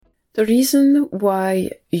The reason why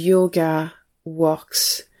yoga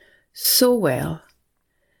works so well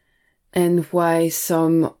and why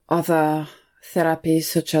some other therapies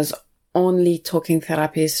such as only talking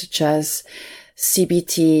therapies such as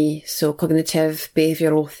CBT, so cognitive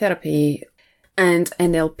behavioral therapy, and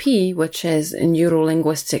NLP, which is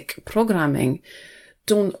neuro-linguistic programming,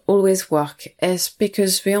 don't always work is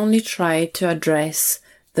because we only try to address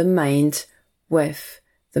the mind with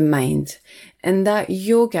the mind. And that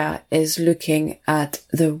yoga is looking at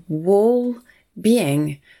the whole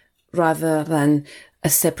being rather than a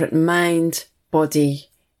separate mind, body,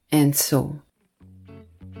 and soul.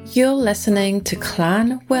 You're listening to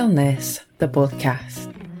Clan Wellness, the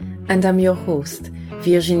podcast. And I'm your host,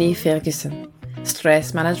 Virginie Ferguson,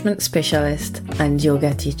 stress management specialist and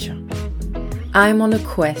yoga teacher. I'm on a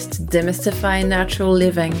quest to demystify natural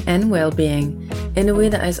living and well-being in a way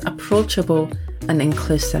that is approachable and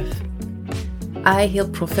inclusive. I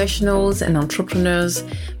help professionals and entrepreneurs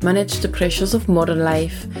manage the pressures of modern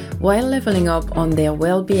life while leveling up on their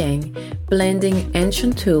well-being, blending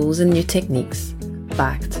ancient tools and new techniques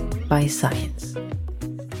backed by science.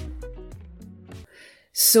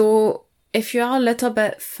 So, if you are a little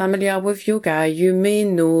bit familiar with yoga, you may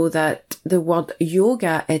know that the word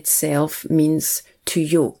yoga itself means to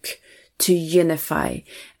yoke, to unify,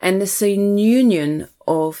 and it's a union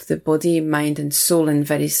of the body, mind, and soul in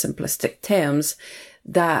very simplistic terms.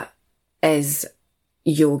 That is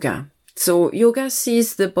yoga. So yoga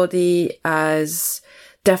sees the body as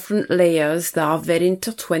different layers that are very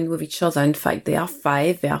intertwined with each other. In fact, there are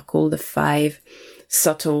 5. They are called the 5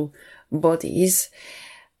 subtle bodies.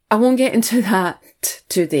 I won't get into that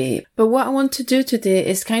today, but what I want to do today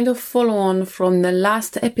is kind of follow on from the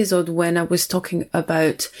last episode when I was talking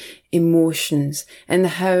about emotions and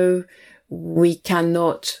how we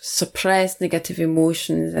cannot suppress negative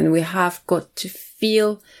emotions and we have got to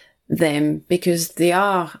feel them because they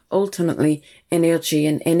are ultimately energy,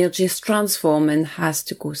 and energy is transformed and has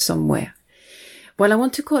to go somewhere. Well, I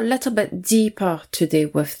want to go a little bit deeper today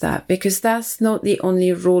with that because that's not the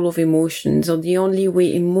only role of emotions or the only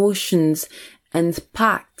way emotions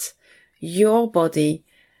impact your body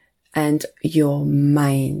and your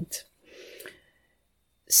mind.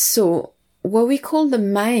 So what we call the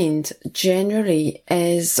mind generally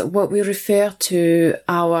is what we refer to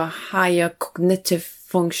our higher cognitive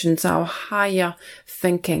functions, our higher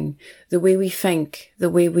thinking, the way we think, the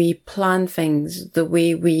way we plan things, the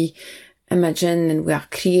way we imagine and we are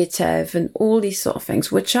creative and all these sort of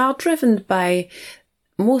things, which are driven by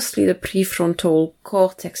mostly the prefrontal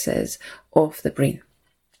cortexes of the brain.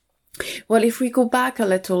 Well, if we go back a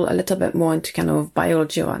little bit more into kind of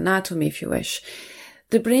biology or anatomy, if you wish,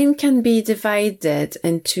 the brain can be divided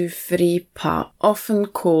into 3 parts, often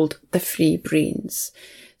called the 3 brains.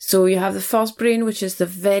 So you have the first brain, which is the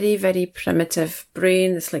very, very primitive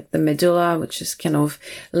brain. It's like the medulla, which is kind of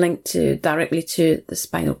linked directly to the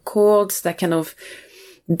spinal cords that kind of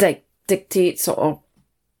dictates or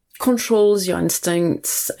controls your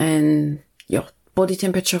instincts and your body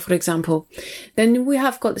temperature, for example. Then we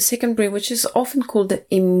have got the second brain, which is often called the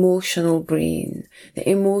emotional brain, the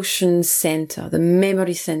emotion center, the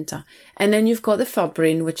memory center. And then you've got the third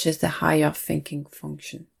brain, which is the higher thinking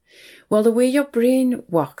function. Well, the way your brain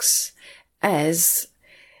works is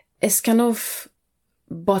kind of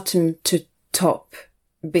bottom to top,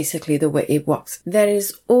 basically the way it works. There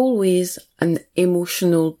is always an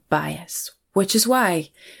emotional bias, which is why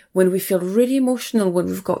when we feel really emotional, when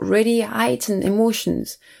we've got really heightened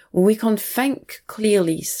emotions, we can't think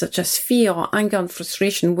clearly, such as fear or anger and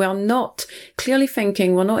frustration. We're not clearly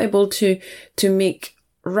thinking. We're not able to make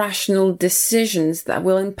rational decisions that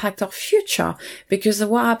will impact our future, because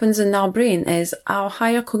what happens in our brain is our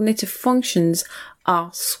higher cognitive functions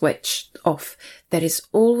are switched off. There is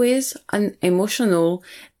always an emotional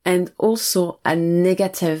and also a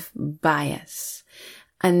negative bias.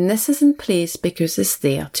 And this is in place because it's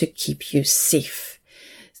there to keep you safe.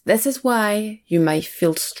 This is why you might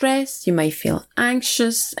feel stressed, you might feel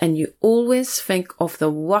anxious, and you always think of the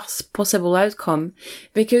worst possible outcome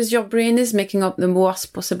because your brain is making up the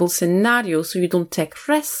worst possible scenario so you don't take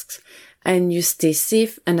risks and you stay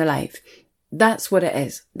safe and alive. That's what it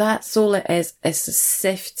is. That's all it is. It's a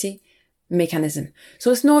safety mechanism. So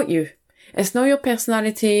it's not you. It's not your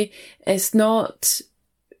personality. It's not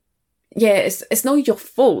not your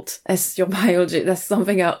fault. It's your biology. That's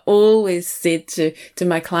something I always say to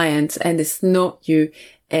my clients, and it's not you.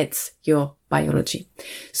 It's your biology.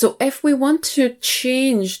 So if we want to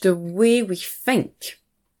change the way we think,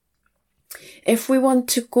 if we want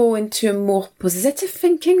to go into a more positive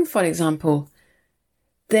thinking, for example,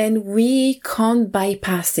 then we can't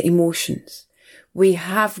bypass the emotions. We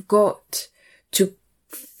have got to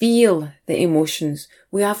feel the emotions.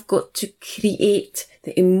 We have got to create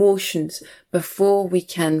the emotions before we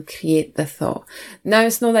can create the thought. Now,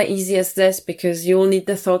 it's not that easy as this, because you'll need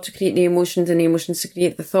the thought to create the emotions and the emotions to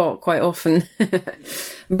create the thought quite often.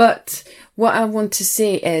 But what I want to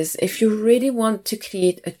say is, if you really want to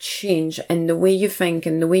create a change in the way you think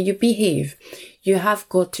and the way you behave, you have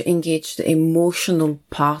got to engage the emotional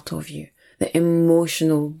part of you, the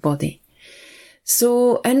emotional body.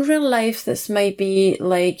 So in real life, this might be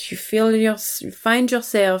like you find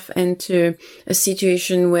yourself into a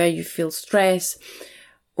situation where you feel stress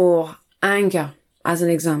or anger, as an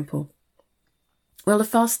example. Well, the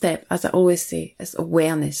first step, as I always say, is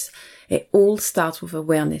awareness. It all starts with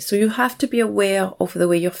awareness. So you have to be aware of the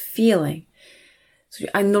way you're feeling. So you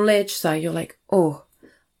acknowledge that you're like, oh,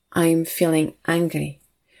 I'm feeling angry.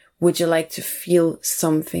 Would you like to feel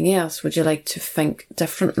something else? Would you like to think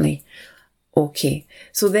differently? Okay,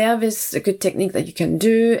 so there is a good technique that you can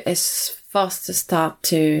do is first to start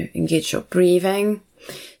to engage your breathing.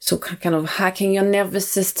 So kind of hacking your nervous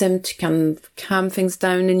system to kind of calm things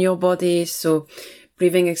down in your body. So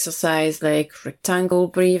breathing exercise like rectangle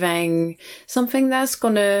breathing, something that's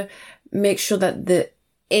going to make sure that the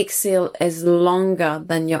exhale is longer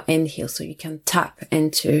than your inhale. So you can tap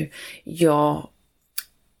into your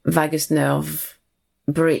vagus nerve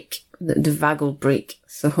brake, the vagal brake.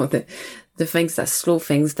 So the things that slow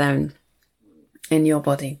things down in your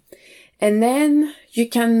body. And then you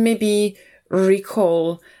can maybe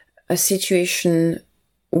recall a situation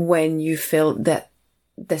when you felt that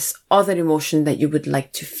this other emotion that you would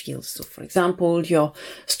like to feel. So for example, you're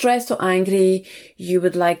stressed or angry, you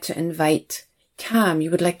would like to invite calm, you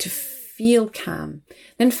would like to feel calm.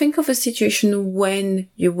 Then think of a situation when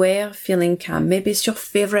you were feeling calm. Maybe it's your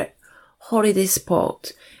favorite holiday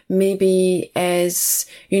spot. Maybe as,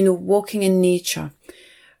 walking in nature.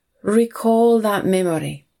 Recall that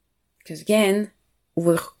memory. Because again,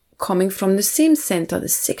 we're coming from the same center, the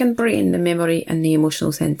second brain, the memory and the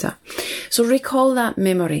emotional center. So recall that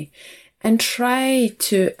memory and try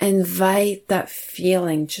to invite that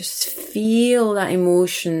feeling. Just feel that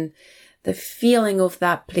emotion, the feeling of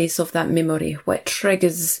that place, of that memory, what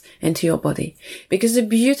triggers into your body. Because the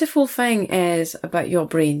beautiful thing is about your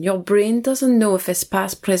brain doesn't know if it's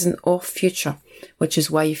past, present or future, which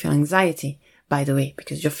is why you feel anxiety, by the way,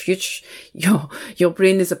 because your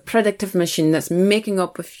brain is a predictive machine that's making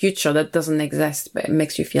up a future that doesn't exist, but it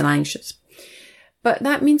makes you feel anxious. But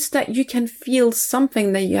that means that you can feel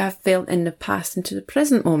something that you have felt in the past into the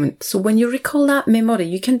present moment. So when you recall that memory,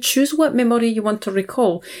 you can choose what memory you want to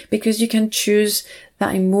recall, because you can choose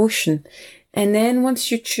that emotion. And then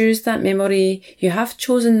once you choose that memory, you have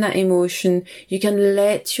chosen that emotion, you can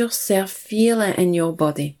let yourself feel it in your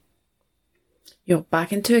body. You're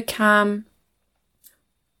back into a calm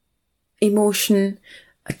emotion,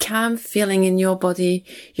 a calm feeling in your body.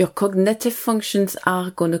 Your cognitive functions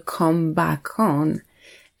are going to come back on,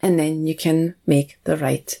 and then you can make the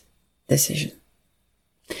right decision.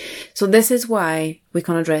 So this is why we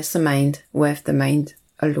can address the mind with the mind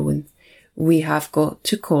alone. We have got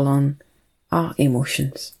to call on our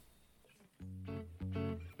emotions.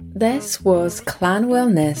 This was Clan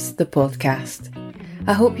Wellness, the podcast.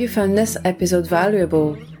 I hope you found this episode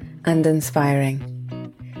valuable and inspiring.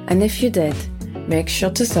 And if you did, make sure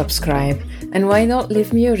to subscribe, and why not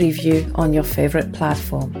leave me a review on your favourite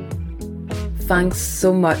platform. Thanks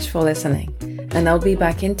so much for listening, and I'll be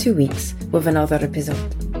back in 2 weeks with another episode.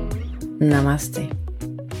 Namaste.